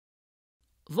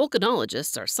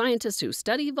Volcanologists are scientists who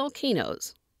study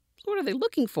volcanoes. What are they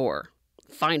looking for?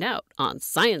 Find out on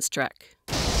Science Trek.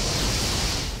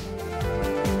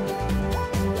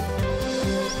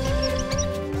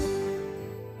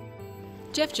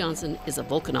 Jeff Johnson is a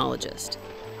volcanologist.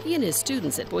 He and his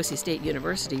students at Boise State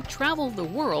University travel the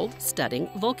world studying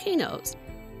volcanoes.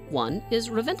 One is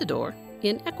Reventedor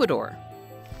in Ecuador.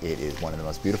 It is one of the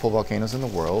most beautiful volcanoes in the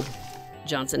world.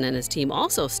 Johnson and his team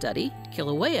also study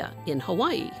Kilauea in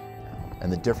Hawaii.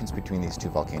 And the difference between these two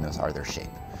volcanoes are their shape.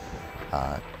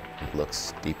 It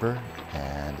looks deeper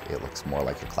and it looks more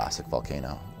like a classic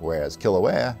volcano, whereas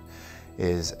Kilauea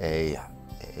is a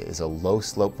low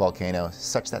slope volcano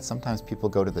such that sometimes people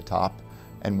go to the top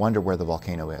and wonder where the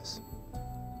volcano is.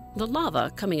 The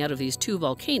lava coming out of these two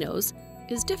volcanoes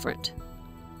is different.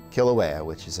 Kilauea,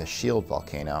 which is a shield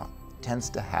volcano,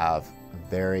 tends to have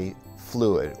very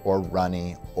fluid or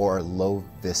runny or low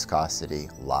viscosity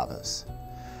lavas.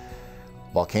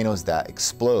 Volcanoes that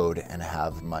explode and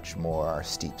have much more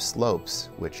steep slopes,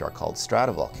 which are called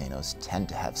stratovolcanoes, tend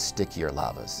to have stickier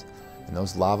lavas. And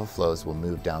those lava flows will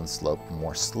move down slope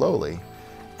more slowly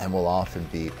and will often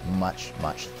be much,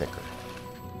 much thicker.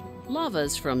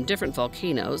 Lavas from different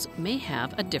volcanoes may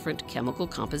have a different chemical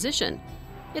composition.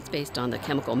 It's based on the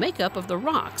chemical makeup of the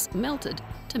rocks melted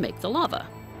to make the lava.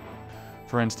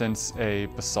 For instance, a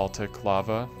basaltic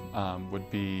lava would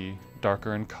be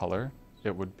darker in color.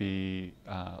 It would be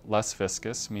less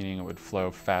viscous, meaning it would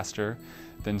flow faster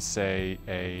than, say,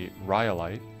 a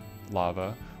rhyolite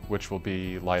lava, which will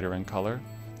be lighter in color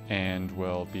and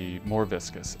will be more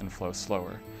viscous and flow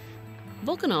slower.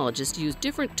 Volcanologists use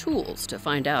different tools to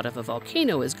find out if a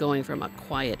volcano is going from a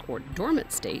quiet or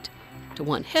dormant state to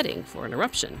one heading for an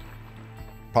eruption.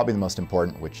 Probably the most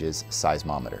important, which is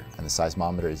seismometer. And the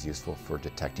seismometer is useful for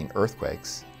detecting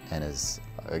earthquakes and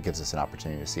it gives us an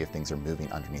opportunity to see if things are moving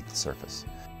underneath the surface.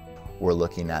 We're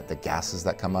looking at the gases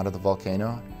that come out of the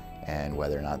volcano and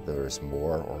whether or not there's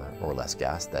more or less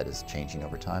gas that is changing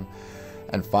over time.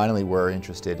 And finally, we're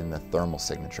interested in the thermal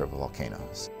signature of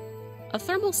volcanoes. A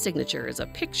thermal signature is a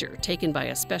picture taken by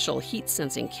a special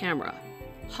heat-sensing camera.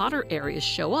 Hotter areas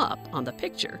show up on the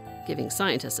picture, giving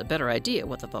scientists a better idea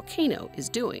what the volcano is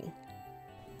doing.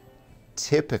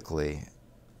 Typically,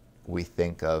 we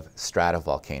think of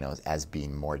stratovolcanoes as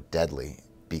being more deadly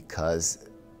because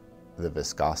the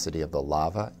viscosity of the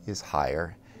lava is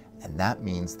higher, and that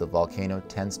means the volcano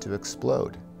tends to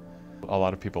explode. A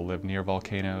lot of people live near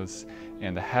volcanoes,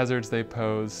 and the hazards they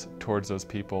pose towards those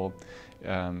people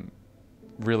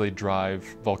really drive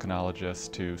volcanologists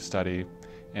to study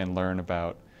and learn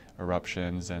about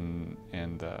eruptions and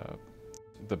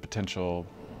the potential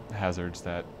hazards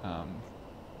that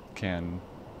can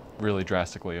really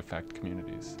drastically affect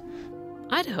communities.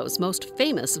 Idaho's most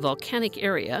famous volcanic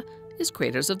area is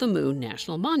Craters of the Moon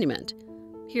National Monument.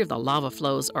 Here the lava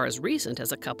flows are as recent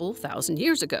as a couple thousand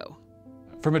years ago.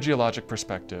 From a geologic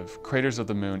perspective, Craters of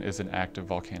the Moon is an active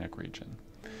volcanic region.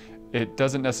 It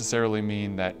doesn't necessarily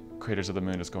mean that Craters of the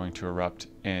Moon is going to erupt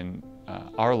in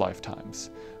our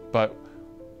lifetimes, but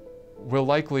will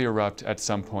likely erupt at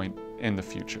some point in the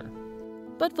future.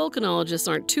 But volcanologists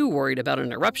aren't too worried about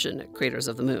an eruption at Craters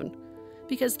of the Moon,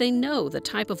 because they know the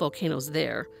type of volcanoes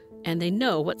there, and they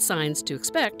know what signs to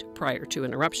expect prior to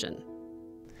an eruption.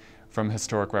 From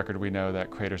historic record, we know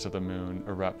that Craters of the Moon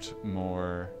erupt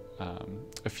more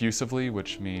effusively,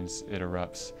 which means it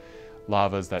erupts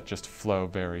lavas that just flow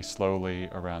very slowly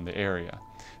around the area.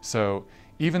 So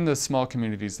even the small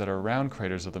communities that are around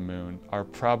Craters of the Moon are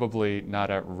probably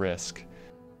not at risk.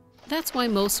 That's why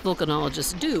most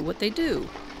volcanologists do what they do.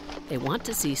 They want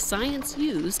to see science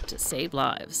used to save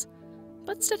lives.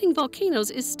 But studying volcanoes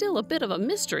is still a bit of a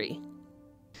mystery.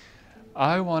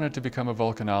 I wanted to become a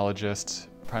volcanologist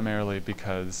primarily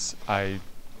because I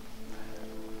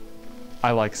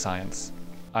like science.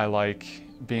 I like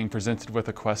being presented with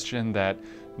a question that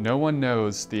no one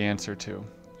knows the answer to.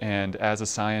 And as a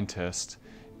scientist,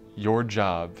 your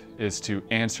job is to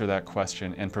answer that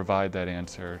question and provide that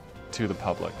answer to the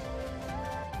public.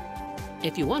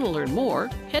 If you want to learn more,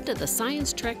 head to the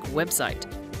Science Trek website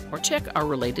or check our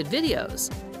related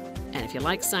videos. And if you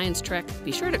like Science Trek,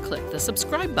 be sure to click the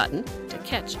subscribe button to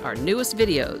catch our newest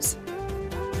videos.